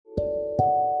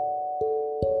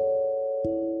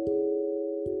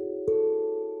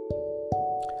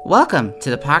Welcome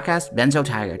to the podcast Benzo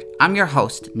Tired. I'm your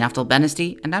host, Neftal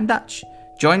Benesty, and I'm Dutch.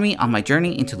 Join me on my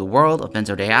journey into the world of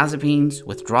benzodiazepines,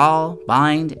 withdrawal,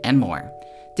 B.I.N.D, and more.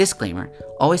 Disclaimer,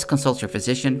 always consult your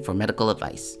physician for medical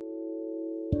advice.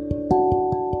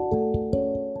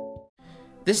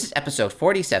 This is episode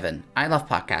 47. I love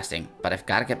podcasting, but I've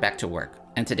got to get back to work.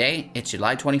 And today, it's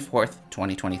July 24th,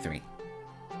 2023.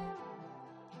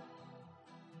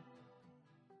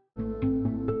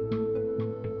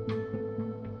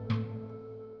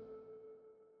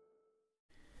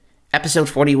 Episode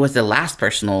 40 was the last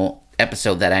personal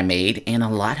episode that I made, and a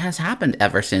lot has happened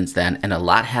ever since then, and a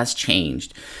lot has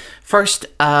changed. First,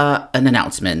 an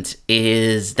announcement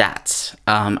is that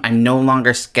I'm no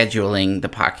longer scheduling the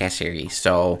podcast series,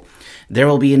 so there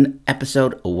will be an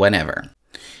episode whenever.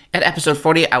 At episode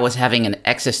 40, I was having an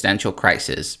existential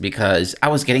crisis because I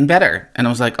was getting better, and I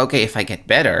was like, okay, if I get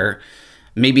better,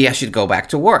 maybe I should go back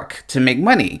to work to make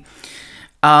money.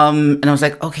 And I was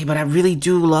like, okay, but I really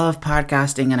do love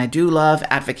podcasting and I do love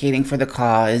advocating for the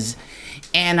cause.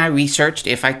 And I researched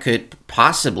if I could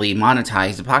possibly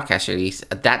monetize the podcast series.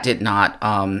 That did not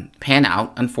pan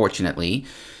out, unfortunately.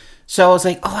 So I was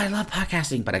like, oh, I love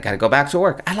podcasting, but I got to go back to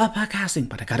work. I love podcasting,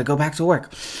 but I got to go back to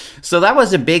work. So that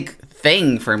was a big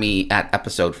thing for me at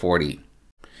episode 40.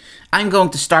 I'm going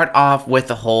to start off with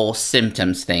the whole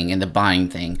symptoms thing and the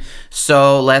B.I.N.D thing.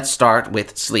 So let's start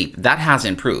with sleep. That has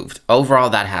improved. Overall,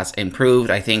 that has improved.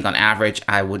 I think on average,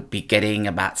 I would be getting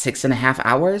about 6.5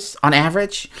 hours on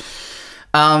average.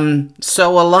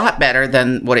 So a lot better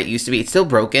than what it used to be. It's still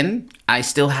broken. I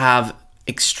still have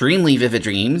extremely vivid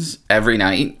dreams every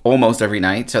night, almost every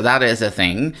night. So that is a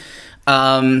thing.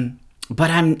 But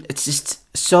it's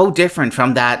just so different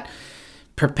from that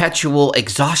perpetual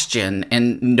exhaustion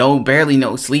and barely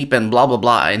no sleep and blah, blah,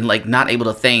 blah, and like not able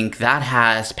to think. That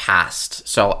has passed.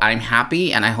 So I'm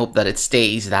happy and I hope that it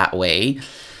stays that way.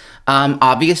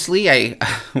 Obviously, I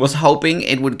was hoping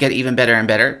it would get even better and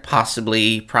better.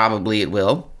 Possibly, probably it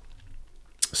will.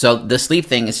 So the sleep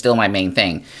thing is still my main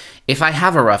thing. If I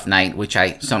have a rough night, which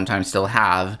I sometimes still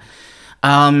have,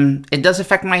 it does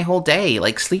affect my whole day.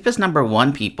 Like, sleep is number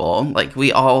one, people. Like,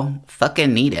 we all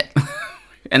fucking need it.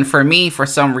 And for me, for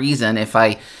some reason, if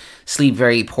I sleep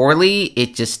very poorly,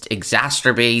 it just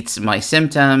exacerbates my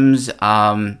symptoms.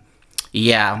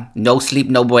 No sleep,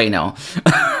 no bueno.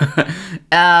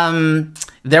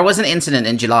 There was an incident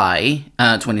in July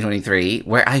 2023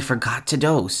 where I forgot to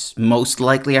dose. Most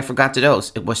likely, I forgot to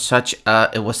dose. It was such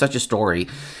a story.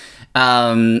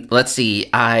 Let's see.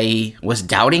 I was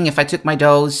doubting if I took my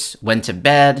dose. Went to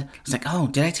bed. I was like, oh,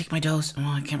 did I take my dose? Oh,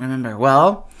 I can't remember.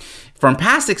 Well, from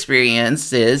past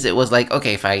experiences, it was like,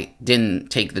 okay, if I didn't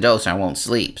take the dose, I won't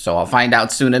sleep. So I'll find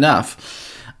out soon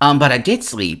enough. But I did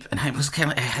sleep, and I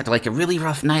had like a really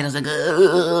rough night. I was like,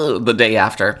 ugh, the day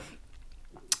after.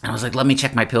 And I was like, let me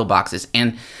check my pill boxes.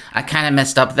 And I kind of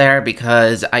messed up there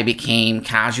because I became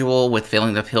casual with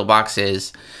filling the pill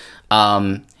boxes.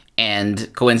 And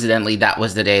coincidentally, that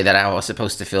was the day that I was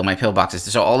supposed to fill my pill boxes.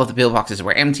 So all of the pill boxes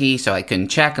were empty, so I couldn't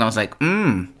check. And I was like,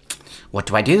 what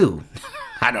do I do?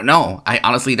 I don't know. I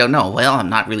honestly don't know. Well, I'm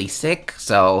not really sick,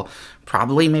 so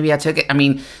probably maybe I took it. I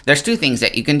mean, there's two things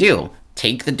that you can do.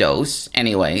 Take the dose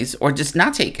anyways, or just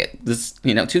not take it. There's,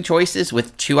 two choices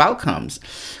with two outcomes.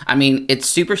 I mean, it's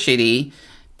super shitty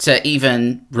to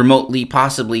even remotely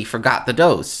possibly forget the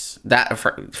dose. That is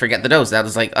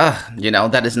like,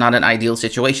 that is not an ideal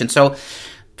situation. So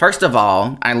first of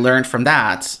all, I learned from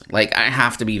that, like, I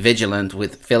have to be vigilant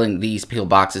with filling these pill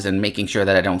boxes and making sure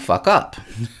that I don't fuck up.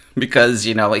 Because,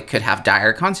 it could have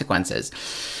dire consequences.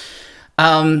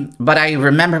 But I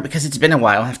remember, because it's been a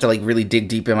while, I have to really dig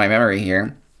deep in my memory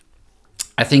here.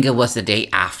 I think it was the day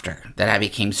after that I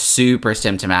became super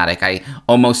symptomatic. I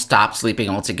almost stopped sleeping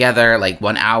altogether, like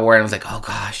 1 hour. And I was like, oh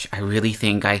gosh, I really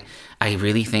think I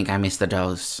missed the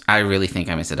dose. I really think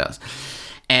I missed the dose.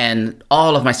 And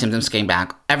all of my symptoms came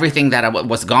back. Everything that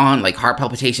was gone, like heart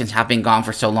palpitations have been gone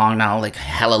for so long now, like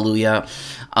hallelujah.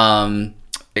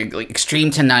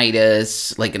 Extreme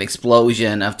tinnitus, like an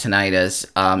explosion of tinnitus.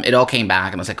 It all came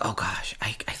back, and I was like, oh gosh,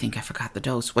 I think I forgot the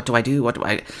dose. What do I do?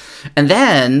 And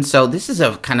then, so this is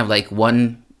a kind of like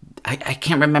one, I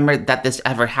can't remember that this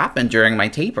ever happened during my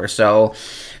taper. So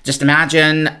just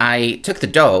imagine I took the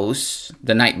dose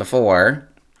the night before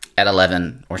at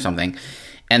 11 or something.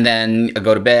 And then I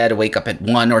go to bed, wake up at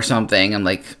 1 or something. I'm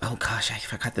like, oh gosh, I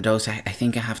forgot the dose. I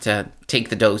think I have to take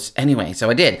the dose anyway. So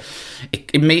I did.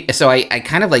 So I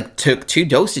kind of took 2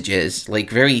 dosages,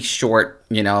 very short,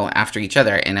 after each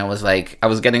other. And I was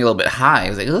getting a little bit high. I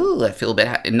was like, oh, I feel a bit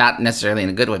high. Not necessarily in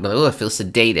a good way, but I feel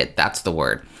sedated. That's the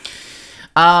word.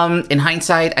 In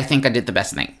hindsight, I think I did the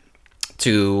best thing.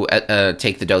 to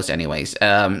take the dose anyways.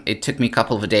 It took me a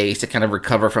couple of days to kind of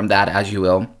recover from that, as you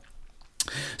will.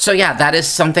 So yeah, that is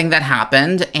something that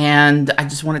happened, and I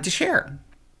just wanted to share.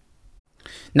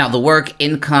 Now, the work,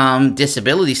 income,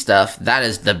 disability stuff, that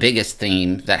is the biggest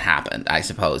theme that happened, I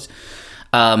suppose.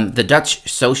 The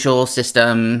Dutch social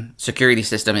system, security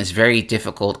system is very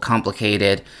difficult,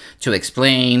 complicated to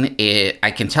explain.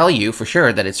 I can tell you for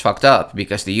sure that it's fucked up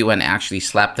because the UN actually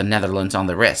slapped the Netherlands on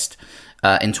the wrist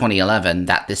in 2011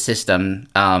 that this system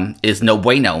is no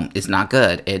bueno, is not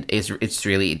good. It's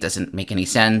really, it doesn't make any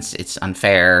sense. It's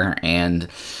unfair, and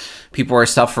people are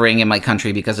suffering in my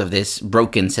country because of this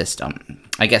broken system.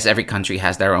 I guess every country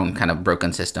has their own kind of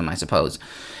broken system, I suppose.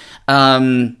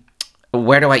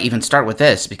 Where do I even start with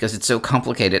this? Because it's so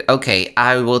complicated. Okay,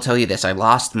 I will tell you this. I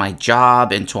lost my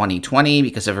job in 2020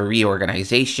 because of a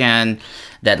reorganization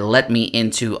that led me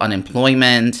into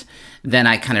unemployment. Then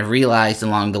I kind of realized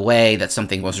along the way that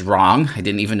something was wrong. I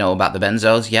didn't even know about the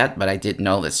benzos yet, but I did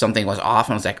know that something was off.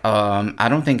 And I was like, I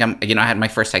don't think I'm, I had my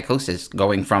first psychosis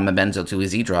going from a benzo to a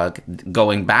Z drug,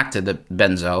 going back to the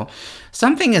benzo.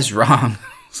 Something is wrong.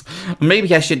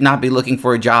 Maybe I should not be looking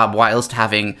for a job whilst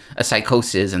having a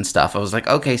psychosis and stuff. I was like,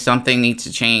 okay, something needs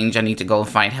to change. I need to go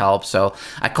find help. So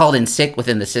I called in sick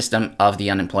within the system of the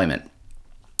unemployment.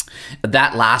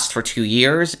 That lasts for 2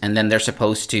 years, and then they're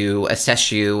supposed to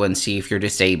assess you and see if you're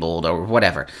disabled or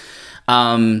whatever.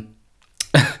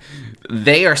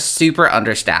 They are super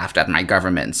understaffed at my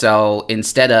government. So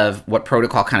instead of what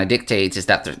protocol kind of dictates is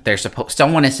that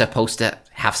someone is supposed to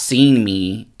have seen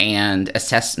me and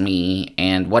assessed me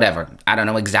and whatever. I don't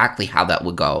know exactly how that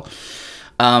would go.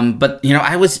 But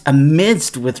I was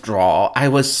amidst withdrawal. I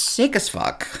was sick as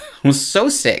fuck. I was so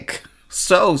sick.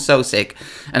 So sick.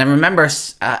 And I remember,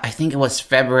 I think it was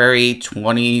February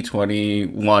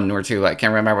 2021 or 2. I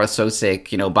can't remember. I was so sick,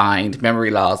 B.I.N.D, memory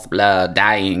loss, blood,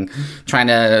 dying, trying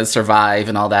to survive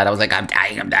and all that. I was like, I'm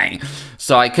dying.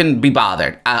 So I couldn't be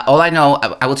bothered. All I know,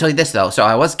 I will tell you this though. So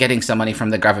I was getting some money from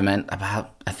the government,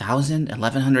 about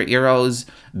 1,100 euros,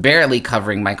 barely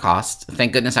covering my costs.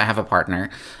 Thank goodness I have a partner.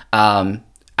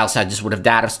 Else I just would have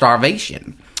died of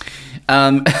starvation.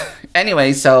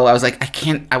 Anyway, so I was like,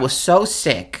 I was so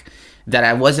sick that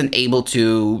I wasn't able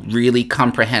to really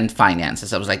comprehend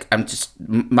finances. I was like,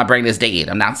 my brain is dead.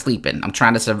 I'm not sleeping. I'm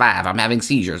trying to survive. I'm having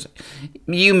seizures.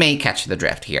 You may catch the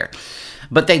drift here.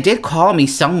 But they did call me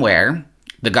somewhere,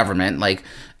 the government,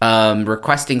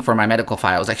 requesting for my medical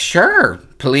file. I was like, sure,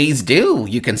 please do.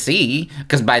 You can see.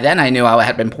 Because by then I knew I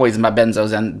had been poisoned by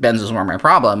benzos, and benzos were my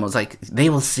problem. I was like, they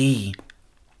will see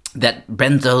that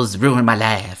benzos ruined my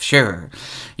life. Sure.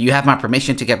 You have my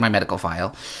permission to get my medical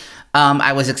file.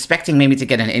 I was expecting maybe to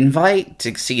get an invite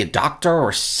to see a doctor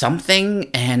or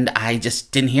something, and I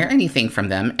just didn't hear anything from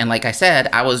them. And like I said,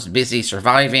 I was busy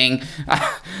surviving.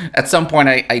 At some point,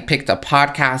 I picked up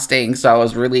podcasting, so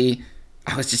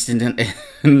I was just in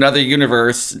another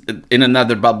universe, in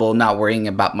another bubble, not worrying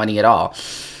about money at all.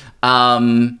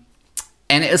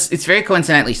 And it's very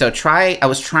coincidentally. So I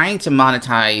was trying to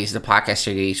monetize the podcast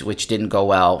series, which didn't go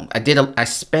well. I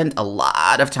spent a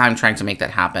lot of time trying to make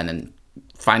that happen and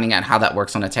finding out how that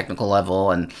works on a technical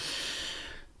level, and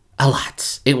a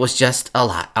lot. It was just a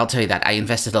lot. I'll tell you that. I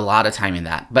invested a lot of time in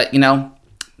that. But,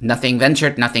 nothing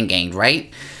ventured, nothing gained,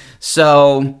 right?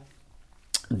 So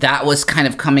that was kind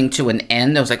of coming to an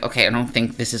end. I was like, okay, I don't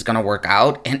think this is going to work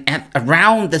out. And at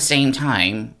around the same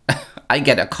time, I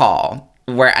get a call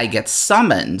where I get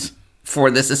summoned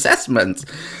for this assessment.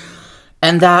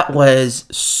 And that was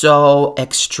so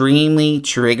extremely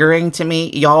triggering to me,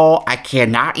 y'all. I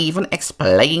cannot even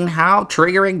explain how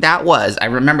triggering that was. I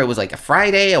remember it was like a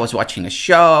Friday. I was watching a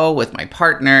show with my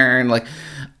partner,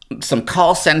 and some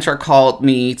call center called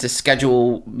me to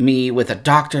schedule me with a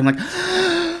doctor. I'm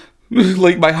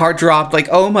like, my heart dropped. Like,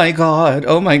 oh my God.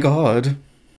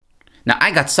 Now, I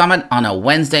got summoned on a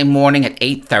Wednesday morning at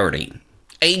 8:30.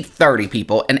 8:30,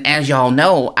 people. And as y'all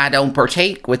know, I don't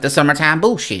partake with the summertime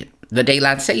bullshit, the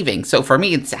daylight saving. So for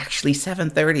me, it's actually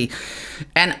 7:30.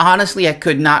 And honestly, I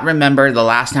could not remember the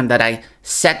last time that I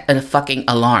set a fucking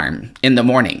alarm in the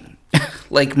morning.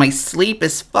 My sleep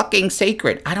is fucking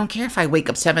sacred. I don't care if I wake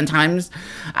up 7 times.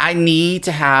 I need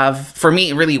to have, for me,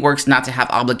 it really works not to have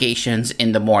obligations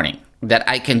in the morning that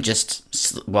I can just,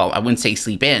 I wouldn't say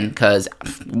sleep in, because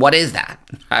what is that?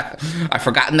 I've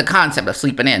forgotten the concept of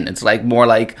sleeping in. It's more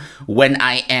like when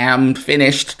I am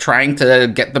finished trying to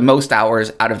get the most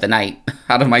hours out of the night,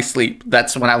 out of my sleep,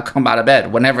 that's when I'll come out of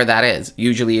bed, whenever that is.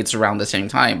 Usually it's around the same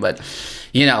time, but,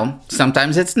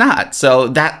 sometimes it's not. So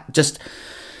that just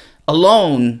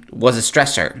alone was a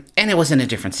stressor, and it was in a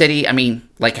different city. I mean,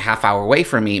 like a half hour away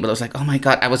from me, but I was like, oh my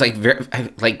God. I was like,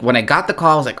 like when I got the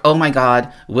call, I was like, oh my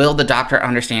God, will the doctor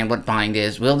understand what B.I.N.D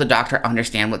is? Will the doctor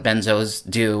understand what benzos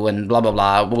do and blah, blah,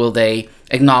 blah? Will they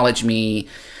acknowledge me?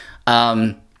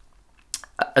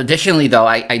 Additionally, though,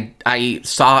 I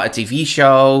saw a TV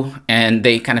show and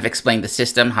they kind of explained the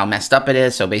system, how messed up it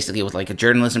is. So basically it was like a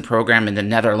journalism program in the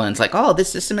Netherlands, like, oh,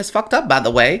 this system is fucked up, by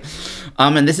the way.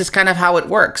 And this is kind of how it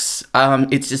works.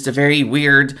 It's just a very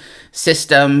weird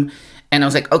system. And I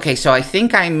was like, okay, so I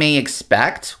think I may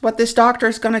expect what this doctor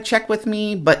is going to check with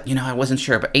me. But, you know, I wasn't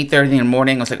sure. But 8:30 in the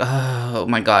morning, I was like, oh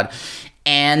my God.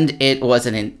 And it was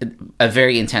a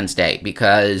very intense day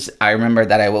because I remember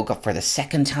that I woke up for the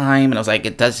second time and I was like,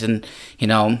 it doesn't, you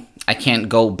know, I can't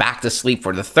go back to sleep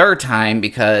for the third time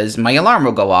because my alarm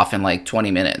will go off in like 20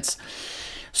 minutes.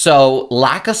 So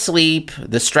lack of sleep,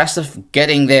 the stress of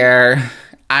getting there,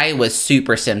 I was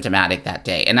super symptomatic that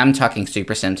day. And I'm talking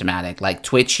super symptomatic, like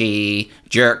twitchy,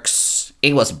 jerks.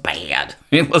 It was bad.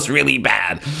 It was really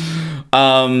bad.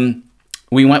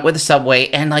 We went with the subway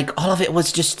and like all of it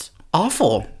was just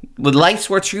awful. The lights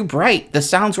were too bright. The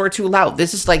sounds were too loud.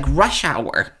 This is like rush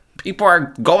hour. People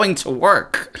are going to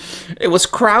work. It was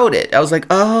crowded. I was like,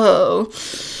 oh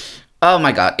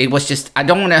my God. It was just, I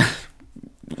don't want to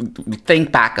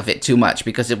think back of it too much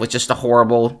because it was just a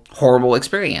horrible, horrible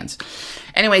experience.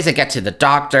 Anyways, I get to the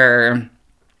doctor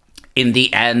in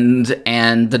the end,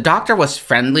 and the doctor was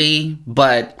friendly,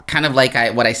 but kind of like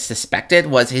what I suspected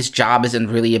was his job isn't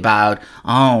really about,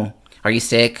 oh, are you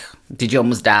sick? Did you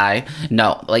almost die?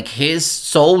 No, like his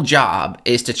sole job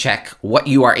is to check what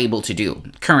you are able to do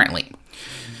currently.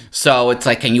 So it's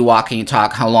like, can you walk? Can you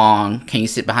talk? How long? Can you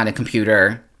sit behind a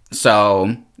computer?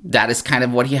 So that is kind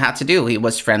of what he had to do. He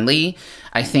was friendly.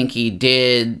 I think he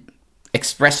did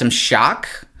express some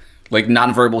shock, like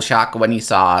nonverbal shock when he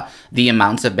saw the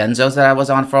amounts of benzos that I was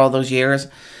on for all those years.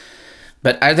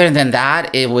 But other than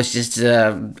that, it was just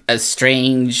a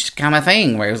strange kind of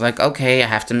thing where it was like, okay, I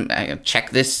have to check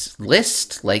this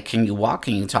list. Like, can you walk?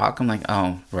 Can you talk? I'm like,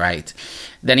 oh, right.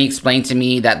 Then he explained to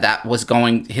me that was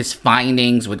his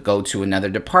findings would go to another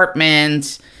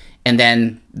department. And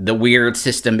then the weird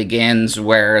system begins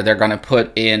where they're going to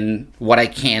put in what I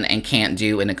can and can't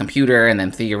do in a computer. And then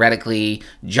theoretically,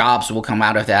 jobs will come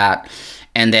out of that.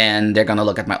 And then they're going to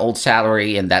look at my old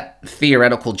salary and that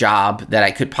theoretical job that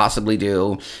I could possibly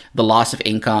do. The loss of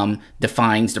income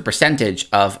defines the percentage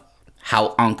of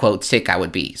how, unquote, sick I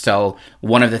would be. So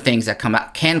one of the things that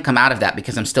can come out of that,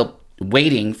 because I'm still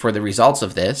waiting for the results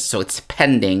of this, so it's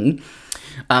pending,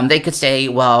 they could say,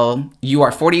 well, you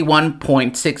are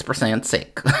 41.6%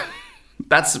 sick.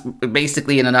 That's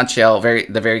basically, in a nutshell,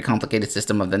 the very complicated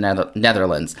system of the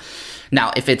Netherlands.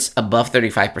 Now, if it's above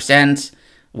 35%,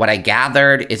 what I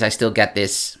gathered is I still get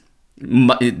this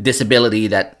disability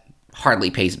that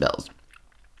hardly pays bills.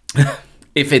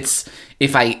 If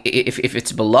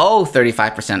it's below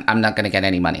 35%, I'm not going to get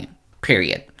any money,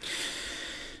 period.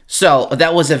 So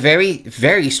that was a very,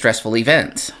 very stressful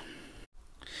event.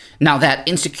 Now, that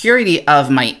insecurity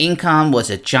of my income was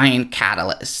a giant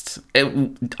catalyst.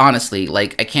 Honestly,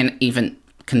 like, I can't even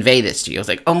convey this to you. I was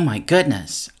like, oh my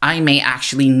goodness, I may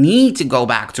actually need to go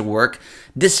back to work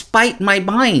despite my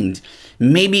B.I.N.D.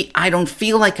 Maybe I don't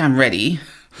feel like I'm ready,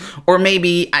 or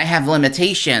maybe I have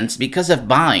limitations because of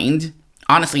B.I.N.D.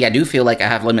 Honestly, I do feel like I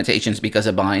have limitations because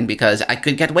of B.I.N.D. because I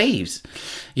could get waves,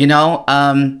 you know?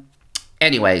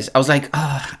 Anyways, I was like,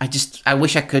 oh, I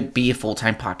wish I could be a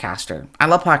full-time podcaster. I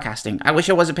love podcasting. I wish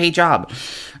it was a paid job,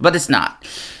 but it's not.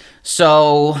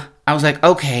 So I was like,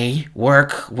 okay,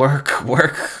 work,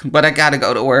 but I gotta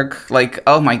go to work. Like,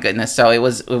 oh my goodness. So it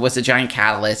was a giant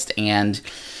catalyst, and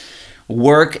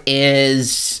work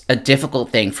is a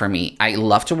difficult thing for me. I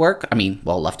love to work.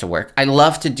 Love to work. I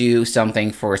love to do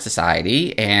something for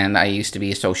society, and I used to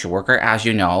be a social worker, as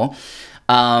you know.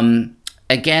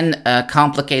 Again, a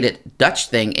complicated Dutch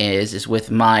thing is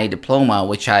with my diploma,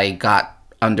 which I got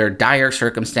under dire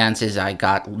circumstances. I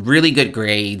got really good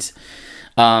grades.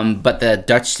 But the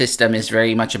Dutch system is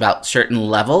very much about certain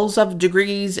levels of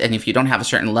degrees. And if you don't have a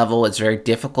certain level, it's very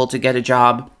difficult to get a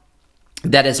job.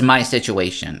 That is my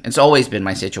situation. It's always been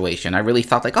my situation. I really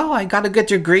thought like, oh, I got a good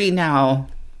degree now.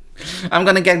 I'm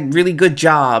going to get really good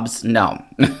jobs. No.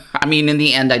 I mean, in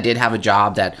the end, I did have a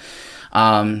job that,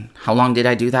 how long did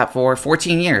I do that for?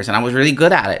 14 years. And I was really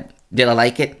good at it. Did I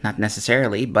like it? Not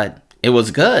necessarily, but it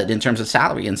was good in terms of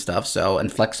salary and stuff. So,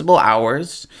 and flexible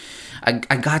hours. I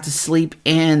got to sleep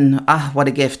in. What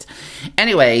a gift.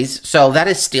 Anyways, so that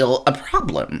is still a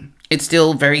problem. It's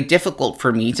still very difficult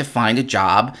for me to find a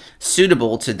job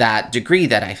suitable to that degree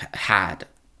that I've had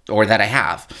or that I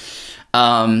have.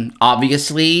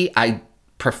 Obviously, I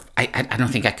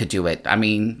don't think I could do it. I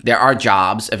mean, there are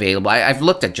jobs available. I've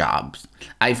looked at jobs.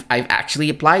 I've actually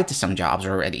applied to some jobs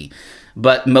already,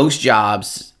 but most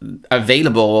jobs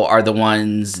available are the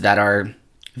ones that are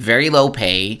very low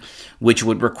pay, which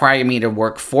would require me to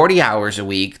work 40 hours a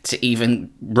week to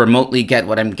even remotely get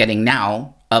what I'm getting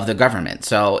now of the government.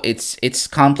 So it's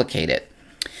complicated.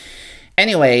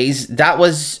 Anyways, that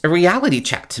was a reality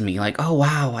check to me. Like, oh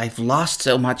wow, I've lost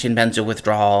so much in benzo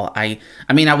withdrawal. I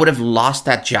mean, I would have lost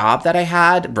that job that I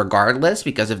had regardless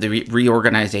because of the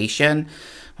reorganization.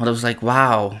 Well, it was like,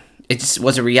 wow, it just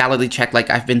was a reality check. Like,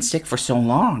 I've been sick for so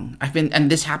long. And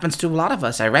this happens to a lot of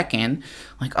us, I reckon.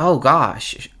 Like, oh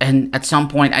gosh. And at some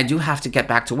point, I do have to get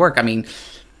back to work. I mean,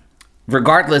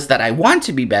 regardless that I want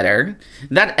to be better,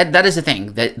 that is the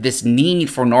thing. That this need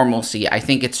for normalcy, I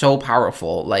think it's so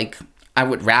powerful. Like, I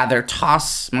would rather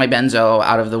toss my benzo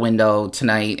out of the window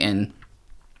tonight and,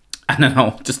 I don't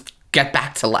know, just get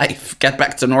back to life, get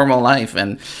back to normal life.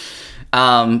 And,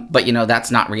 but you know, that's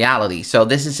not reality. So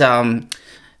this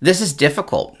is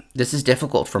difficult. This is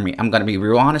difficult for me. I'm going to be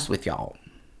real honest with y'all.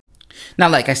 Now,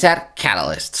 like I said,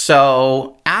 catalyst.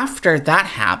 So after that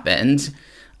happened,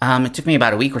 it took me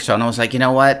about a week or so, and I was like, you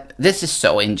know what? This is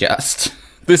so unjust.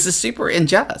 This is super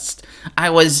unjust. I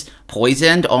was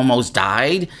poisoned, almost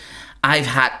died. I've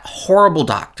had horrible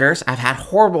doctors. I've had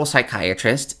horrible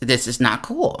psychiatrists. This is not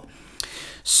cool.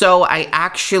 So I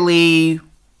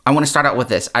want to start out with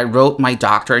this. I wrote my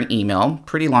doctor an email,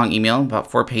 pretty long email, about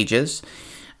 4 pages.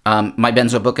 My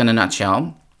benzo book in a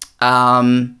nutshell.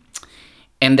 And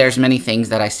there's many things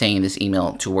that I say in this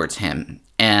email towards him.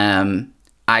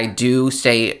 I do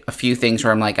say a few things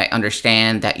where I'm like, I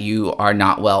understand that you are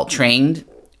not well trained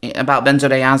about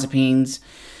benzodiazepines.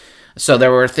 So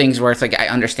there were things where it's like, I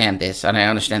understand this and I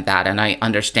understand that, and I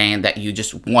understand that you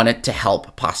just wanted to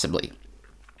help possibly.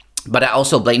 But I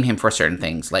also blame him for certain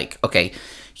things. Like, okay,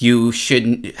 you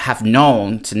should have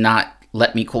known to not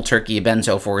let me cold turkey a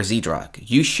benzo for a Z drug.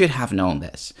 You should have known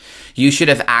this. You should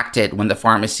have acted when the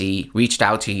pharmacy reached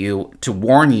out to you to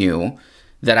warn you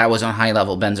that I was on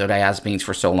high-level benzodiazepines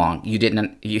for so long. He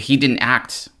didn't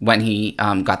act when he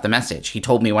got the message. He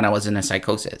told me when I was in a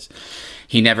psychosis.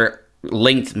 He never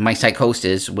linked my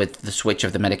psychosis with the switch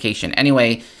of the medication.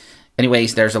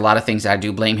 Anyways, there's a lot of things that I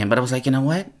do blame him, but I was like, you know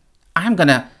what?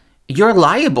 You're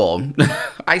liable.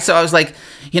 I was like,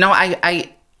 you know,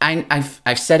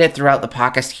 I've said it throughout the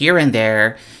podcast here and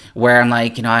there, where I'm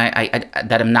like, you know,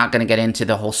 that I'm not gonna get into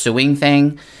the whole suing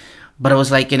thing. But I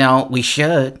was like, you know,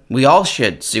 we all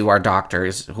should sue our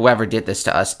doctors, whoever did this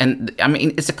to us. And I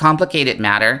mean, it's a complicated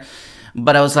matter,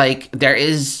 but I was like, there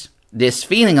is this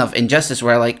feeling of injustice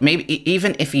where, like, maybe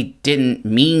even if he didn't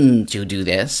mean to do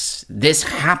this, this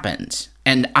happened.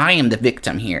 And I am the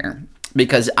victim here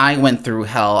because I went through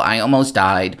hell. I almost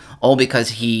died, all because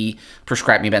he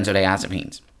prescribed me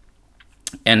benzodiazepines.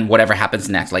 And whatever happens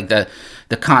next, like the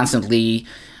constantly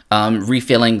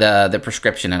refilling the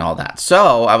prescription and all that.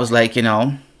 So I was like, you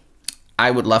know,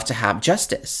 I would love to have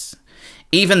justice.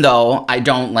 Even though I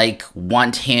don't, like,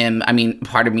 want him. I mean,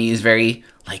 part of me is very,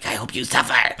 like, I hope you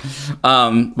suffer.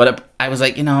 But I was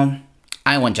like, you know,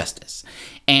 I want justice.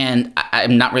 And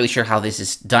I'm not really sure how this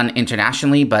is done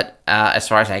internationally, but as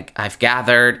far as I've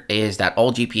gathered is that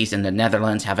all GPs in the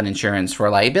Netherlands have an insurance for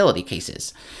liability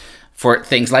cases for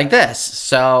things like this.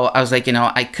 So I was like, you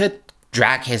know, I could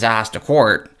drag his ass to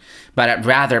court, but I'd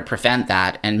rather prevent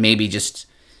that and maybe just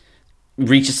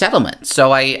reach a settlement.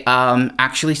 So I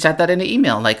actually said that in the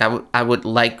email. Like, I would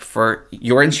like for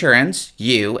your insurance,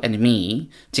 you and me,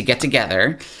 to get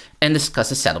together and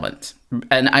discuss a settlement.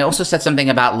 And I also said something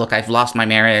about, look, I've lost my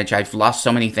marriage. I've lost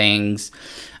so many things.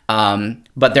 But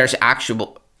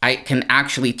I can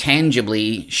actually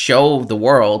tangibly show the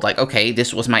world, like, okay,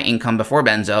 this was my income before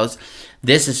benzos.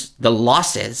 This is the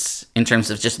losses in terms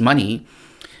of just money.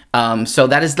 So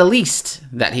that is the least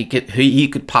that he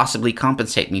could possibly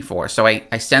compensate me for. So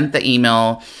I sent the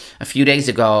email a few days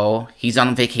ago. He's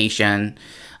on vacation.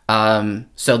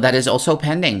 So that is also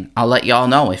pending. I'll let y'all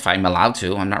know if I'm allowed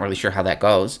to. I'm not really sure how that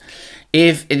goes.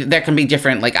 If there can be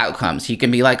different, like, outcomes. He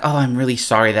can be like, oh, I'm really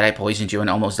sorry that I poisoned you and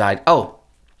almost died. Oh,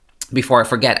 before I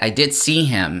forget, I did see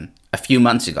him a few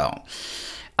months ago.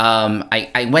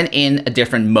 I went in a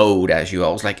different mode, as you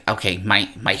all. I was like, okay, my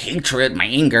hatred, my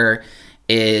anger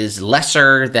is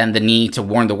lesser than the need to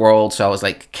warn the world. So I was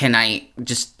like, I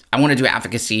want to do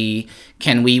advocacy.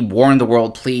 Can we warn the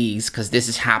world, please? Because this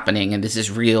is happening and this is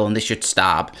real and this should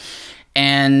stop.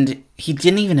 And he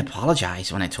didn't even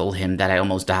apologize when I told him that I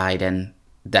almost died and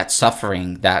that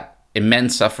suffering, that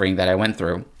immense suffering that I went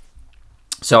through.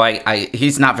 So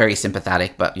he's not very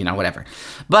sympathetic, but whatever.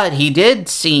 But he did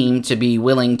seem to be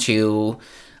willing to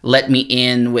let me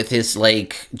in with his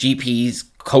like GP's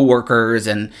coworkers,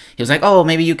 and he was like, oh,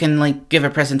 maybe you can like give a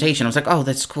presentation. I was like, oh,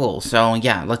 that's cool. So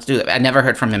yeah, let's do it. I never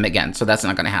heard from him again, so that's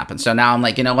not going to happen. So now I'm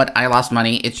like, you know what? I lost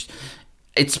money.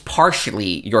 It's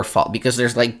partially your fault because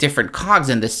there's like different cogs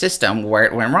in the system where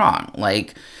it went wrong.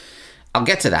 Like, I'll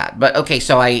get to that. But okay,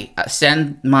 so I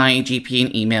send my GP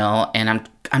an email, and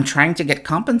I'm trying to get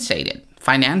compensated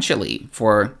financially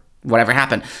for whatever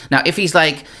happened. Now, if he's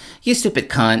like, you stupid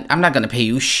cunt, I'm not going to pay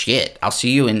you shit. I'll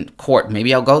see you in court.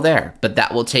 Maybe I'll go there. But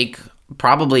that will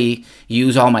probably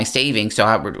use all my savings. So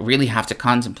I would really have to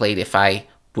contemplate if I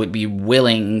would be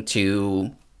willing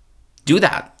to do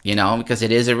that, because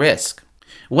it is a risk.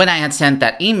 When I had sent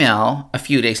that email a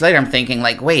few days later, I'm thinking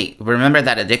like, wait, remember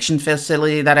that addiction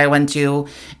facility that I went to?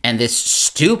 And this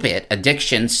stupid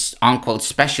addiction, unquote,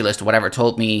 specialist, whatever,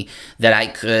 told me that I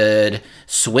could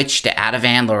switch to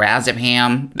Ativan,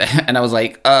 lorazepam. And I was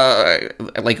like a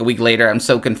week later, I'm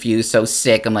so confused, so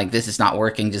sick. I'm like, this is not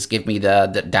working. Just give me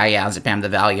the diazepam, the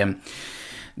Valium.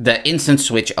 The instant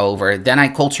switch over. Then I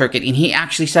cold turkey, and he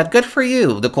actually said, good for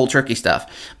you, the cold turkey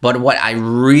stuff. But what I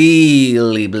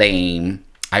really blame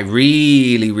my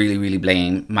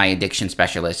addiction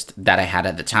specialist that I had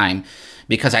at the time,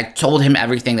 because I told him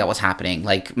everything that was happening,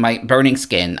 like my burning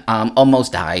skin,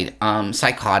 almost died,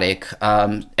 psychotic,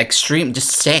 extreme,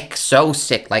 just sick, so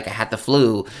sick, like I had the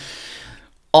flu.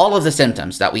 All of the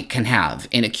symptoms that we can have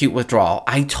in acute withdrawal,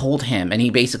 I told him, and he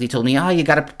basically told me, oh, you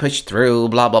got to push through,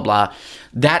 blah, blah, blah.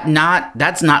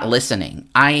 That's not listening.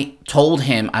 I told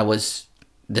him I was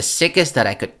the sickest that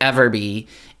I could ever be,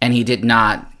 and he did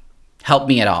not help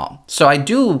me at all. So I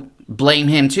do blame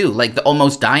him too. Like the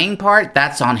almost dying part,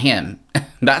 that's on him.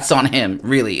 That's on him.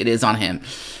 Really, it is on him.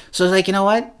 So it's like, you know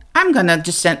what? I'm going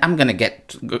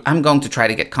to try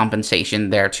to get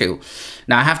compensation there too.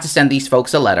 Now I have to send these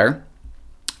folks a letter.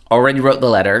 Already wrote the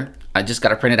letter. I just got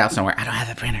to print it out somewhere. I don't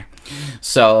have a printer.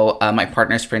 So my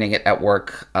partner's printing it at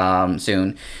work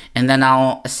soon. And then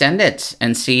I'll send it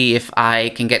and see if I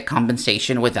can get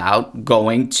compensation without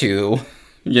going to,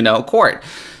 court.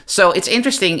 So it's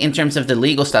interesting in terms of the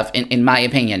legal stuff, in my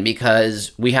opinion,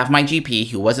 because we have my GP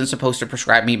who wasn't supposed to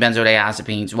prescribe me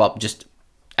benzodiazepines, well, just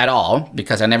at all,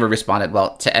 because I never responded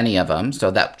well to any of them. So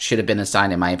that should have been a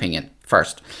sign, in my opinion,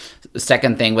 first. The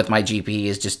second thing with my GP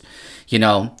is just,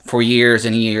 for years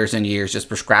and years and years, just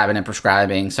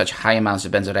prescribing such high amounts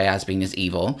of benzodiazepine is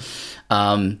evil.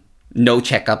 No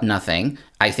checkup, nothing.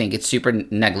 I think it's super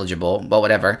negligible, but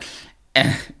whatever.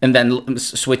 And then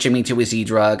switching me to a Z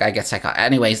drug, I get psychotic.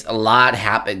 Anyways, a lot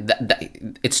happened.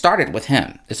 It started with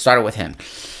him.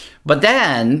 But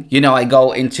then, I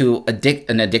go into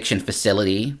an addiction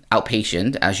facility,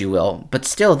 outpatient, as you will. But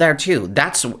still there too.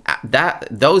 Those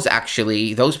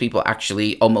people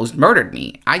actually almost murdered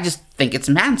me. I just think it's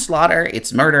manslaughter.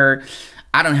 It's murder.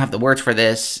 I don't have the words for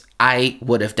this. I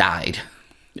would have died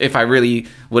if I really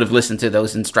would have listened to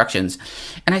those instructions.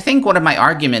 And I think one of my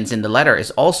arguments in the letter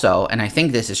is also, and I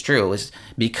think this is true, is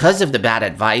because of the bad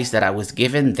advice that I was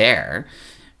given there,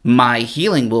 my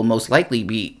healing will most likely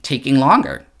be taking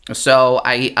longer. So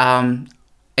I'm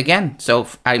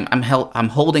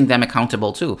holding them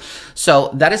accountable too. So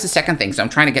that is the second thing. So I'm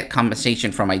trying to get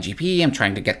compensation from my GP. I'm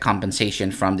trying to get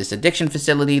compensation from this addiction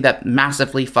facility that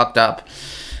massively fucked up.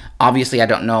 Obviously, I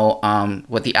don't know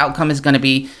what the outcome is going to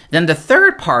be. Then the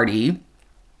third party,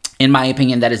 in my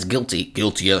opinion, that is guilty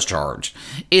as charged,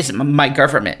 is my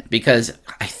government, because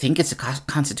I think it's a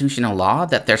constitutional law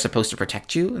that they're supposed to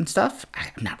protect you and stuff.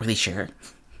 I'm not really sure.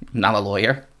 I'm not a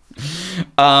lawyer.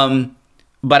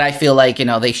 But I feel like,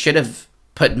 they should have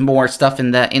put more stuff in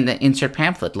the insert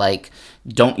pamphlet, like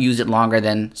don't use it longer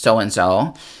than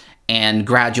so-and-so. And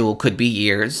gradual could be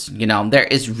years. There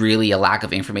is really a lack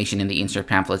of information in the insert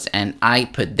pamphlets, and I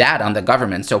put that on the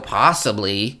government. So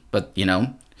possibly, but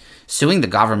suing the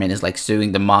government is like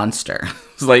suing the monster.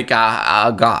 It's like,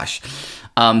 gosh.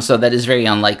 So that is very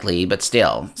unlikely, but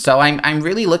still. So I'm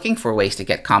really looking for ways to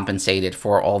get compensated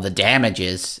for all the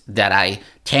damages that I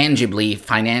tangibly,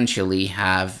 financially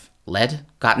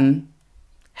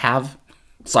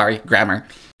sorry, grammar.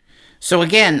 So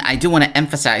again, I do want to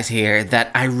emphasize here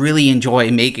that I really enjoy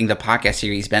making the podcast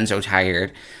series Benzo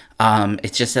Tired.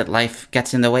 It's just that life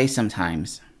gets in the way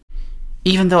sometimes.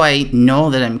 Even though I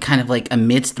know that I'm kind of like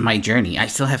amidst my journey, I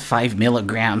still have 5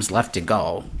 milligrams left to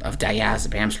go of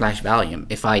diazepam/Valium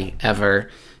if I ever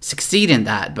succeed in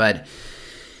that. But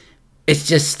it's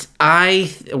just,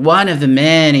 one of the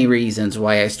many reasons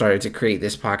why I started to create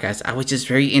this podcast, I was just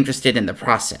very interested in the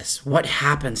process. What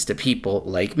happens to people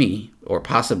like me, or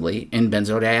possibly in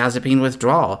benzodiazepine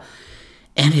withdrawal?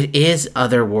 And it is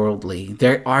otherworldly.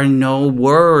 There are no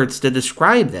words to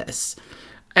describe this.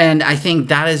 And I think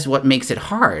that is what makes it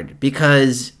hard,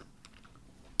 because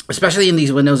especially in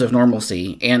these windows of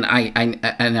normalcy, and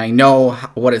I know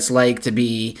what it's like to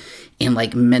be in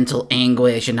like mental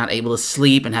anguish and not able to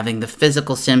sleep and having the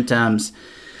physical symptoms,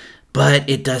 but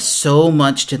it does so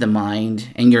much to the mind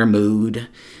and your mood.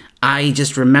 I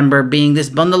just remember being this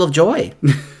bundle of joy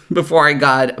before I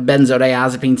got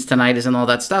benzodiazepines, tinnitus, and all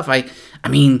that stuff. I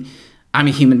mean, I'm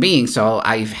a human being, so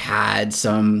I've had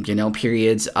some,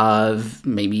 periods of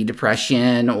maybe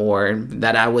depression or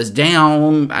that I was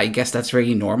down. I guess that's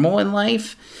very normal in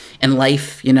life. And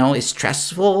life, is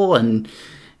stressful, and,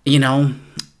 and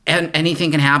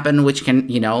anything can happen which can,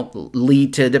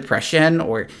 lead to depression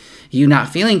or you not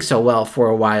feeling so well for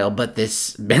a while. But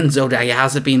this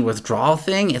benzodiazepine withdrawal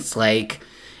thing, it's like,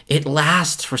 it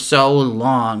lasts for so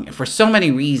long, for so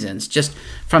many reasons. Just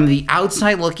from the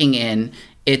outside looking in,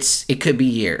 it could be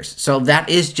years. So that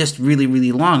is just really,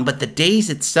 really long. But the days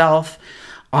itself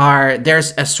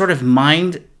there's a sort of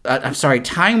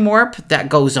time warp that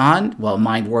goes on. Well,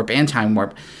 mind warp and time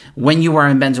warp when you are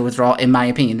in benzo withdrawal, in my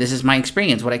opinion. This is my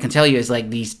experience. What I can tell you is like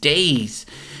these days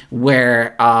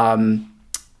where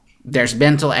there's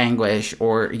mental anguish,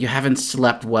 or you haven't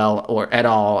slept well or at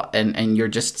all, and you're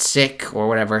just sick or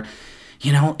whatever,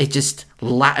 it just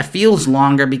feels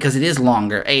longer because it is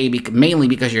longer. Mainly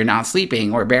because you're not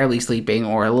sleeping or barely sleeping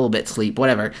or a little bit sleep,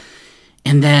 whatever.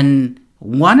 And then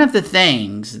one of the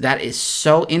things that is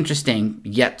so interesting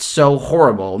yet so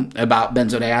horrible about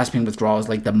benzodiazepine withdrawal is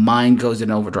like the mind goes in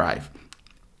overdrive.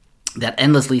 That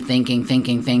endlessly thinking.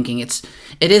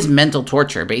 It is mental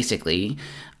torture, basically.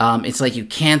 It's like you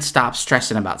can't stop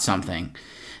stressing about something.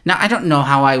 Now, I don't know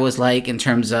how I was like in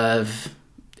terms of,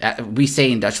 we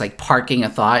say in Dutch, like parking a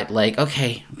thought, like,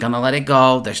 okay, I'm gonna let it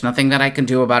go. There's nothing that I can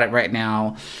do about it right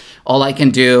now. All I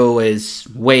can do is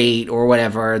wait or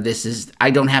whatever. I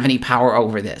don't have any power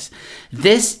over this.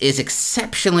 This is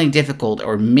exceptionally difficult,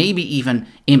 or maybe even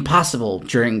impossible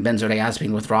during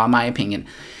benzodiazepine withdrawal, in my opinion.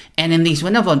 And in these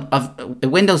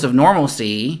windows of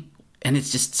normalcy, and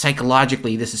it's just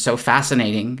psychologically, this is so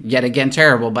fascinating, yet again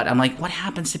terrible, but I'm like, what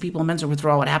happens to people in benzo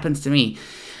withdrawal? What happens to me?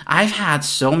 I've had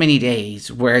so many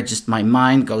days where just my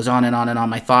mind goes on and on and on,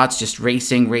 my thoughts just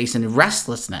racing,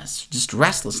 restlessness,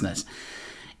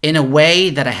 in a way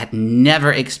that I had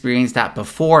never experienced that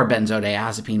before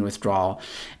benzodiazepine withdrawal.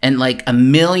 And like a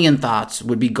million thoughts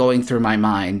would be going through my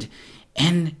mind.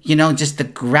 And, just the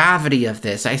gravity of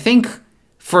this, I think,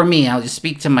 for me, I'll just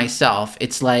speak to myself,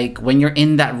 it's like when you're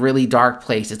in that really dark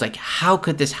place, it's like, how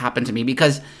could this happen to me?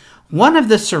 Because one of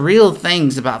the surreal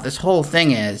things about this whole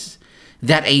thing is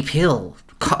that a pill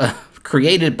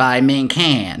created by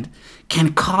mankind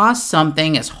can cause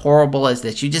something as horrible as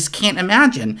this. You just can't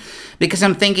imagine. Because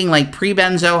I'm thinking like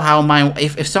pre-benzo,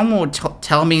 if someone would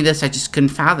tell me this, I just couldn't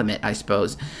fathom it, I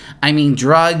suppose. I mean,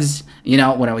 drugs,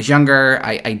 when I was younger,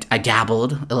 I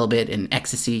dabbled a little bit in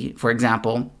ecstasy, for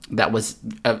example. That was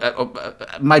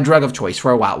my drug of choice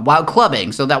for a while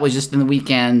clubbing. So that was just in the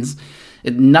weekends.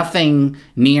 Nothing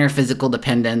near physical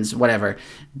dependence, whatever.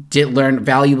 Did learn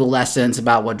valuable lessons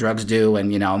about what drugs do,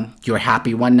 and you're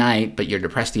happy one night but you're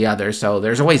depressed the other, so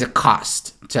there's always a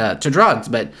cost to drugs.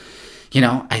 But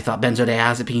I thought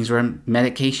benzodiazepines were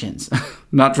medications.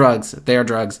 Not drugs. They are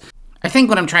drugs. I think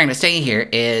what I'm trying to say here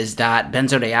is that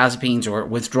benzodiazepines or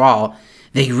withdrawal,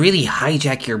 they really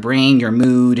hijack your brain, your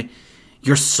mood,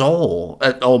 your soul,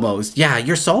 almost. Yeah,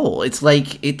 your soul. It's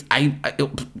like, it's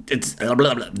blah,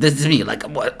 blah, blah. This is me, like,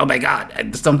 what? Oh my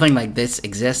God, something like this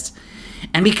exists.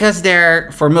 And because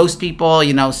for most people,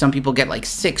 some people get like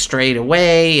sick straight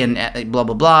away and blah,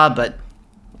 blah, blah, but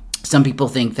some people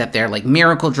think that they're like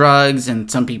miracle drugs, and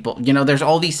some people, there's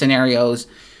all these scenarios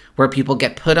where people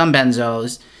get put on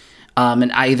benzos,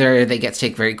 and either they get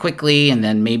sick very quickly and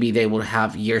then maybe they will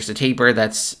have years to taper.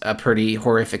 That's a pretty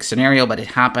horrific scenario, but it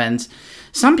happens.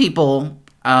 Some people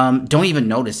don't even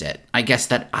notice it. I guess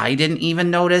that I didn't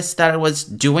even notice that it was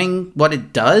doing what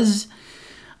it does.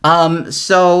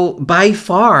 So by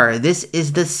far, this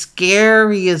is the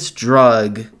scariest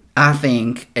drug I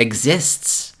think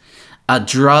exists. A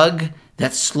drug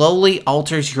that slowly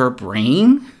alters your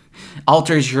brain,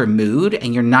 alters your mood,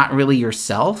 and you're not really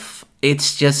yourself.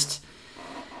 It's just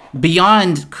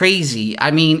beyond crazy.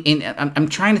 I mean, I'm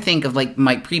trying to think of like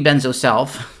my pre-benzo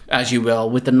self, as you will,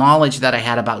 with the knowledge that I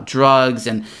had about drugs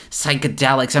and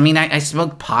psychedelics. I mean, I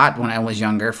smoked pot when I was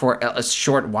younger for a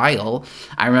short while.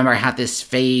 I remember I had this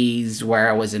phase where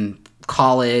I was in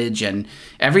college, and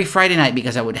every Friday night,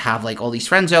 because I would have like all these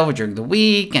friends over during the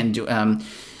week and do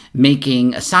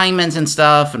making assignments and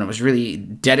stuff, and I was really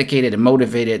dedicated and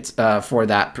motivated for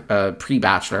that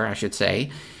pre-bachelor, I should say.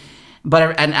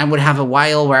 But I would have a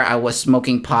while where I was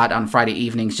smoking pot on Friday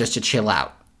evenings just to chill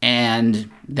out. And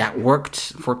that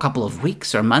worked for a couple of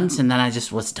weeks or months, and then I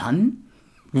just was done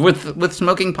with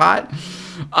smoking pot.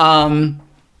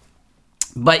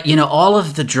 But, you know, all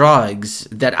of the drugs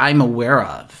that I'm aware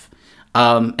of,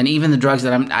 and even the drugs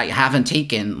that I haven't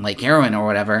taken, like heroin or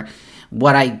whatever,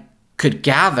 what I could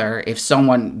gather, if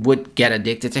someone would get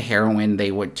addicted to heroin,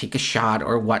 they would take a shot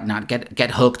or whatnot,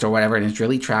 get hooked or whatever, and it's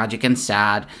really tragic and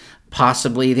sad.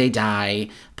 Possibly they die,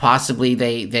 possibly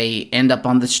they end up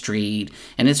on the street,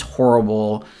 and it's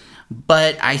horrible.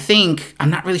 But I think, I'm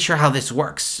not really sure how this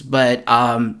works, but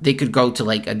they could go to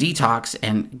like a detox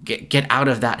and get out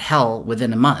of that hell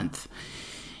within a month.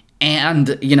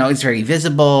 And, you know, it's very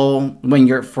visible when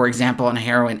you're, for example, on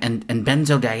heroin and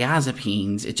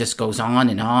benzodiazepines. It just goes on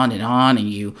and on and on.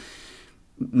 And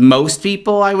most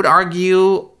people, I would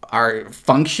argue, are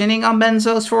functioning on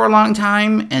benzos for a long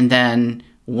time. And then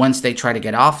once they try to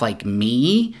get off, like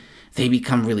me, they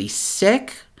become really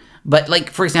sick. But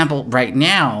like, for example, right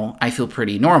now, I feel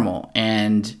pretty normal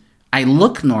and I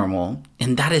look normal,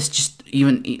 and that is just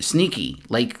even sneaky.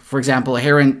 Like, for example, a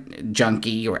heroin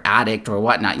junkie or addict or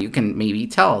whatnot, you can maybe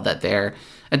tell that they're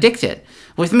addicted.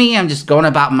 With me, I'm just going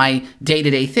about my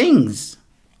day-to-day things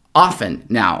often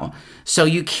now. So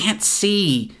you can't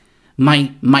see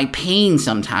my pain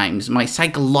sometimes, my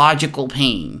psychological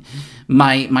pain,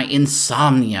 my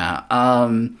insomnia.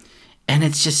 And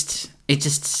it's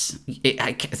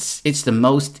the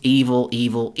most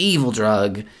evil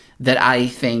drug that I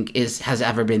think has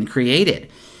ever been created.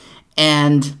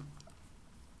 And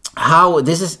how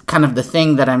this is kind of the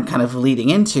thing that I'm kind of leading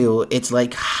into. It's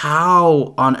like,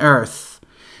 how on earth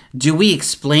do we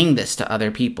explain this to other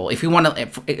people? If we want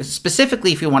to,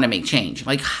 specifically, if you want to make change,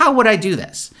 like, how would I do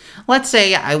this? Let's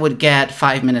say I would get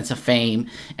 5 minutes of fame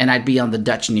and I'd be on the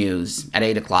Dutch news at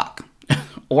 8 o'clock.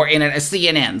 Or in a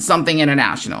CNN, something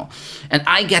international. And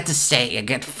I get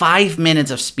 5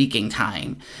 minutes of speaking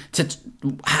time.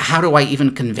 How do I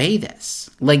even convey this?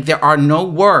 Like, there are no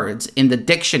words in the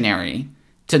dictionary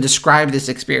to describe this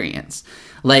experience.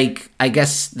 Like, I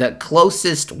guess the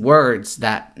closest words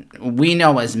that we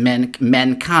know as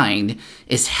mankind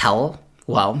is hell.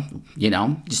 Well, you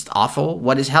know, just awful.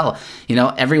 What is hell? You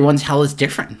know, everyone's hell is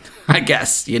different, I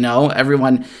guess. You know,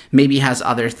 everyone maybe has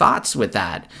other thoughts with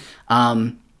that.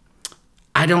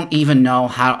 I don't even know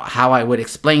how I would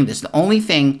explain this. The only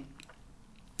thing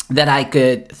that I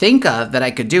could think of that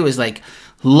I could do is like,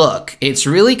 look, it's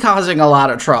really causing a lot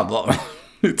of trouble.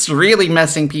 It's really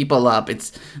messing people up.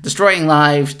 It's destroying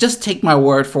lives. Just take my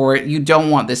word for it. You don't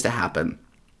want this to happen.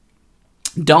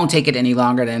 Don't take it any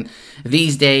longer than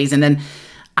these days. And then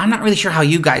I'm not really sure how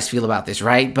you guys feel about this,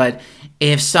 right? But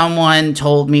if someone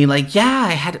told me like, yeah,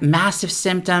 I had massive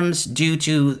symptoms due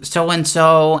to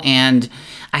so-and-so, and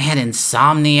I had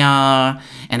insomnia,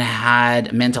 and I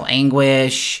had mental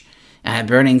anguish, and I had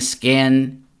burning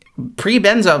skin,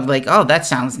 pre-benzo, like, oh, that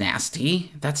sounds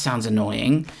nasty. That sounds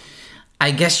annoying.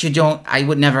 I guess I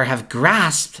would never have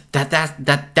grasped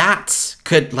that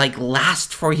could like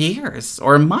last for years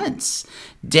or months,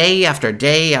 day after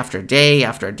day after day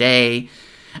after day.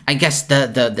 I guess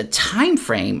the time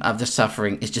frame of the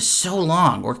suffering is just so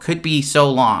long, or could be so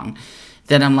long,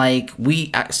 that I'm like,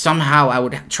 somehow I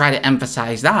would try to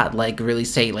emphasize that, like really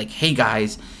say like, hey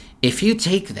guys, if you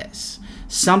take this,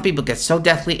 some people get so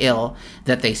deathly ill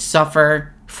that they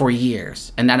suffer for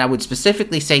years. And then I would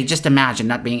specifically say, just imagine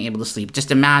not being able to sleep.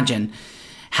 Just imagine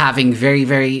having very,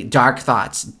 very dark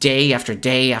thoughts day after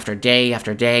day after day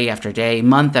after day after day,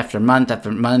 month after month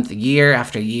after month, year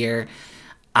after year.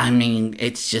 I mean,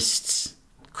 it's just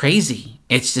crazy.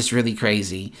 It's just really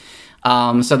crazy.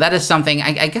 So that is something,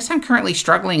 I guess I'm currently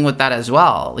struggling with that as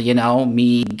well. You know,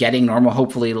 me getting normal,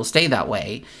 hopefully it'll stay that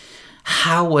way.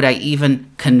 How would I even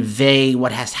convey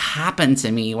what has happened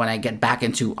to me when I get back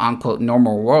into unquote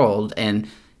normal world and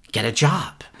get a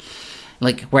job?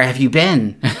 Like, where have you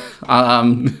been?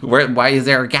 Why is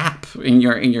there a gap in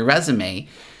your resume?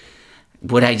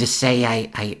 Would I just say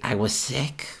I was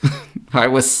sick? I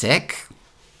was sick?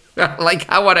 Like,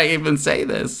 how would I even say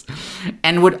this?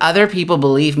 And would other people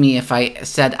believe me if I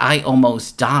said I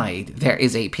almost died? There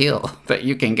is a pill that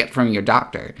you can get from your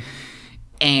doctor.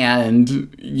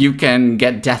 And you can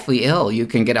get deathly ill. You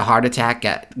can get a heart attack,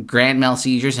 get grand mal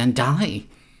seizures, and die.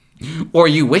 Or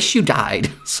you wish you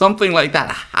died. Something like that.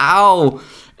 How?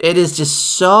 It is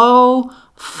just so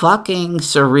fucking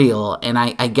surreal. And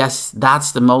I guess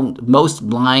that's the most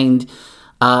mind-blowing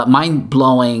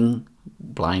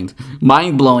mind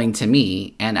blowing to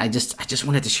me. And I just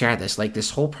wanted to share this, like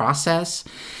this whole process.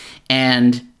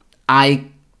 And I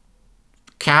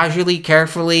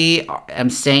carefully am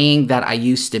saying that I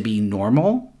used to be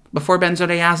normal before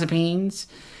benzodiazepines.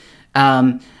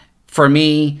 For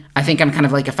me, I think I'm kind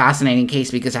of like a fascinating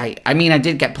case because I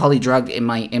did get polydrugged in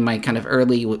my kind of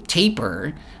early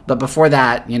taper, but before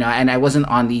that, and I wasn't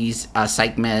on these other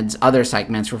psych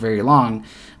meds for very long,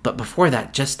 but before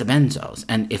that, just the benzos.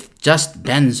 And if just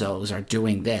benzos are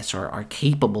doing this or are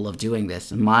capable of doing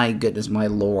this, my goodness, my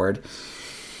Lord,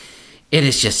 it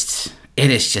is just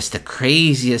the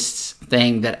craziest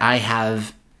thing that I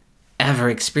have ever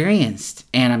experienced.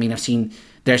 And I've seen,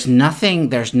 there's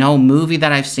no movie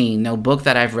that I've seen, no book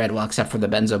that I've read, well, except for the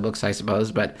benzo books, I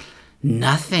suppose, but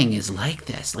nothing is like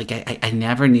this. Like, I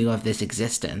never knew of this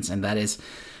existence, and that is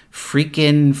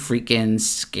freaking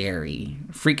scary.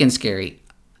 Freaking scary.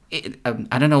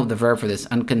 I don't know the verb for this,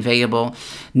 unconveyable,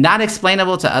 not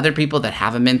explainable to other people that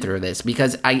haven't been through this,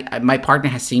 because my partner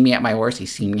has seen me at my worst.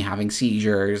 He's seen me having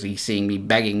seizures. He's seen me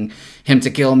begging him to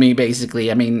kill me,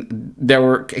 basically. There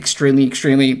were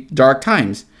extremely dark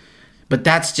times. But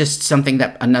that's just something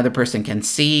that another person can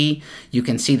see. You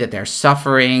can see that they're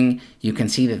suffering. You can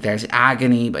see that there's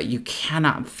agony, but you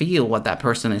cannot feel what that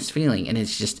person is feeling. And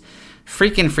it's just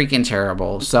freaking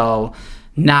terrible. So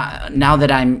now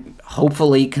that I'm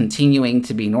hopefully continuing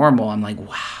to be normal, I'm like,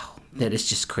 wow, that is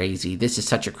just crazy. This is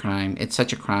such a crime. It's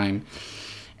such a crime.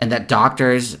 And that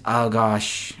doctors, oh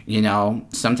gosh,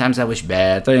 sometimes I wish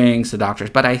bad things to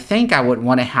doctors, but I think I would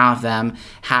want to have them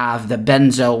have the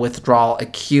benzo withdrawal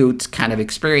acute kind of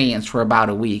experience for about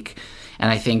a week. And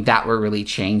I think that would really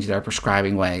change their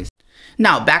prescribing ways.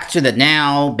 Now, back to the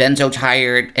now benzo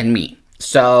tired and me.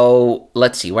 So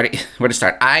let's see, where to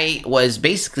start? I was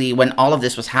basically, when all of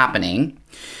this was happening,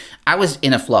 I was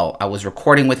in a flow. I was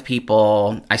recording with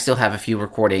people. I still have a few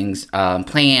recordings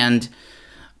planned.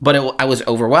 But I was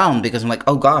overwhelmed because I'm like,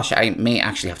 oh gosh, I may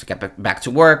actually have to get back to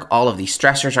work. All of these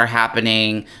stressors are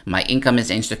happening. My income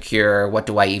is insecure. What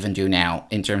do I even do now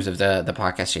in terms of the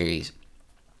podcast series?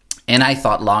 And I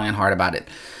thought long and hard about it.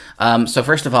 So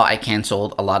first of all, I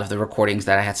canceled a lot of the recordings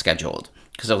that I had scheduled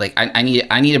because I was like, I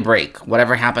need a break.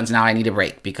 Whatever happens now, I need a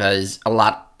break because a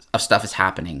lot of stuff is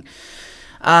happening.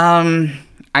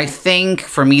 I think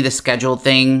for me, the schedule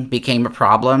thing became a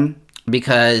problem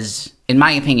because, in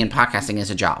my opinion, podcasting is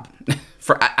a job.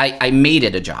 I made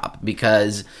it a job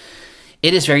because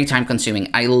it is very time consuming.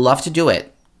 I love to do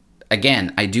it.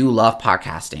 Again, I do love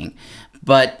podcasting,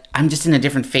 but I'm just in a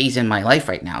different phase in my life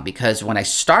right now because when I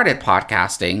started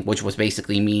podcasting, which was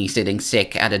basically me sitting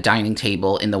sick at a dining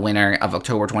table in the winter of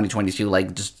October 2022,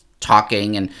 like just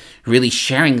talking and really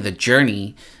sharing the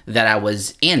journey that I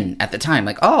was in at the time.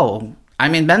 Like, oh,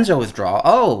 I'm in benzo withdrawal.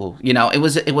 Oh,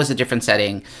 it was a different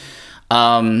setting.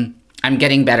 I'm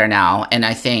getting better now, and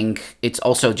I think it's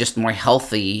also just more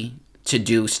healthy to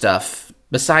do stuff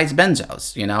besides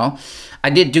benzos, I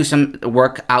did do some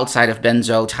work outside of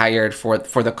benzo tired for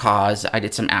the cause. I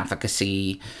did some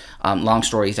advocacy, long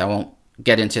stories. I won't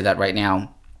get into that right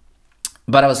now.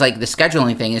 But I was like, the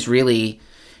scheduling thing is really,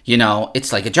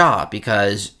 it's like a job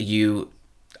because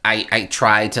I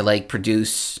try to like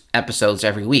produce episodes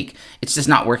every week. It's just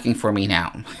not working for me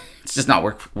now. It's just not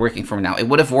working for me now. It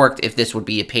would have worked if this would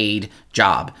be a paid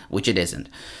job, which it isn't.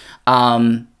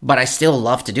 But I still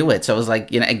love to do it. So it was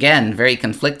like, again, very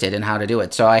conflicted in how to do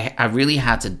it. So I really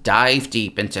had to dive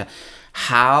deep into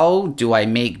how do I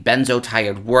make benzo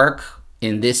tired work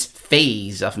in this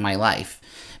phase of my life?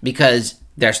 Because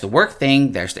there's the work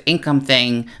thing, there's the income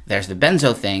thing, there's the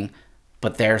benzo thing,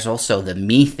 but there's also the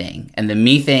me thing. And the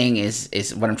me thing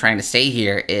is what I'm trying to say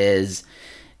here is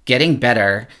getting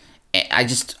better. I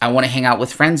want to hang out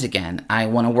with friends again. I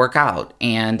want to work out,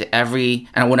 and I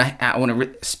want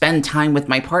to spend time with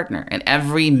my partner. And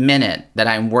every minute that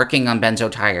I'm working on benzo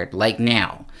tired, like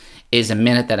now, is a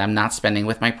minute that I'm not spending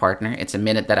with my partner. It's a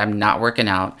minute that I'm not working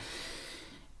out.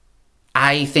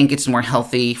 I think it's more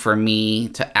healthy for me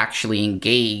to actually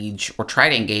engage or try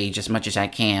to engage as much as I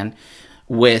can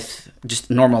with just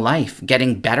normal life,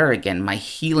 getting better again, my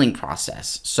healing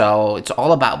process. So it's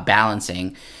all about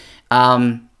balancing.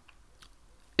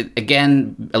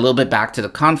 Again, a little bit back to the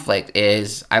conflict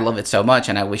is I love it so much,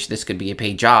 and I wish this could be a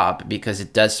paid job because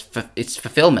it's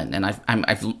fulfillment, and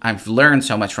I've learned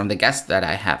so much from the guests that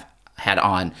I have had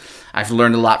on. I've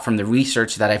learned a lot from the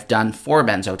research that I've done for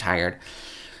Benzo Tired.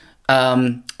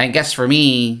 I guess for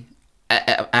me,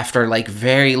 after like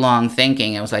very long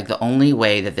thinking, it was like the only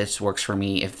way that this works for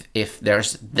me if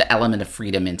there's the element of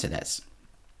freedom into this,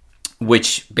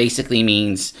 which basically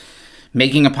means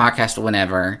making a podcast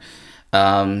whenever.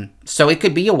 So it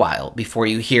could be a while before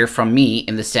you hear from me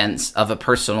in the sense of a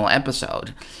personal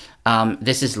episode.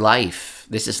 This is life.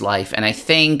 This is life. And I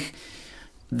think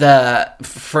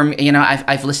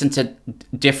I've listened to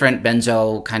different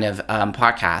benzo kind of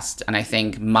podcasts, and I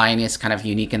think mine is kind of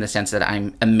unique in the sense that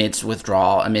I'm amidst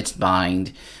withdrawal, amidst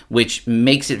B.I.N.D, which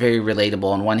makes it very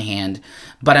relatable on one hand,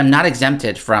 but I'm not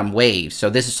exempted from waves. So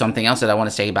this is something else that I want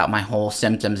to say about my whole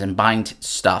symptoms and B.I.N.D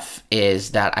stuff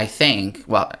is that I think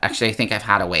I've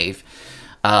had a wave.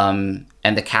 And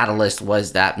the catalyst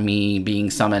was that me being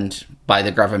summoned by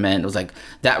the government was like,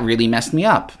 that really messed me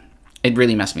up. It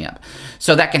really messed me up.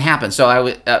 So that can happen. So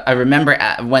I remember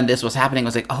when this was happening, I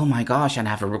was like, oh my gosh, and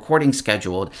I have a recording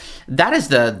scheduled. That is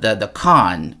the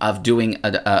con of doing a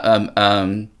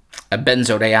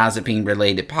benzodiazepine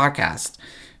related podcast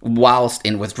whilst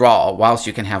in withdrawal, whilst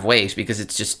you can have waves, because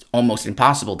it's just almost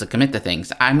impossible to commit to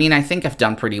things. I mean, I think I've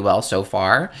done pretty well so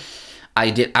far.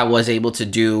 I was able to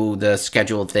do the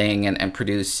scheduled thing and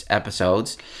produce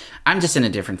episodes. I'm just in a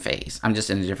different phase.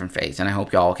 And I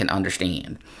hope y'all can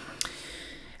understand.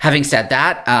 Having said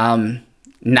that,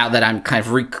 now that I'm kind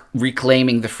of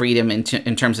reclaiming the freedom in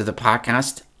terms of the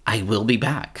podcast, I will be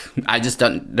back. I just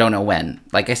don't know when.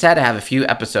 Like I said, I have a few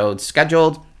episodes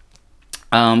scheduled.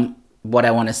 What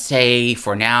I want to say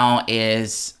for now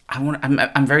is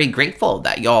I'm very grateful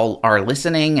that y'all are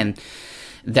listening and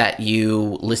that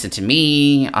you listen to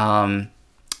me. And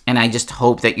I just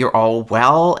hope that you're all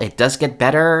well. It does get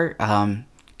better.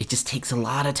 It just takes a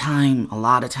lot of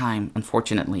time,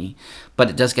 unfortunately. But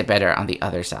it does get better on the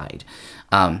other side.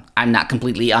 I'm not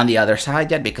completely on the other side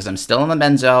yet because I'm still on the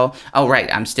benzo. Oh,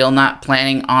 right. I'm still not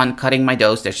planning on cutting my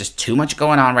dose. There's just too much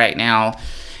going on right now.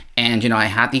 And, I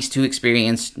had these two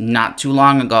experiences not too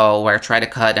long ago where I try to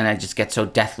cut and I just get so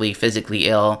deathly physically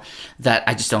ill that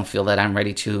I just don't feel that I'm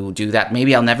ready to do that.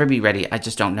 Maybe I'll never be ready. I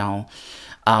just don't know.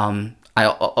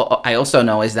 I also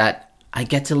know is that I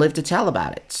get to live to tell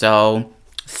about it. So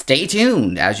stay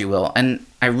tuned, as you will. And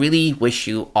I really wish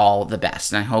you all the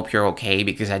best. And I hope you're okay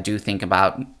because I do think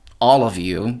about all of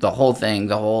you, the whole thing,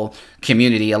 the whole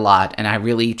community a lot. And I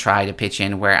really try to pitch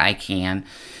in where I can.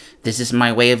 This is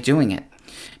my way of doing it.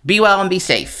 Be well and be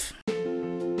safe.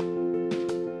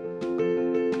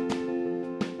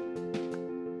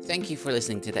 Thank you for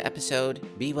listening to the episode.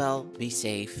 Be well, be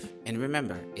safe, and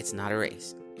remember, it's not a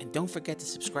race. And don't forget to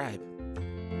subscribe.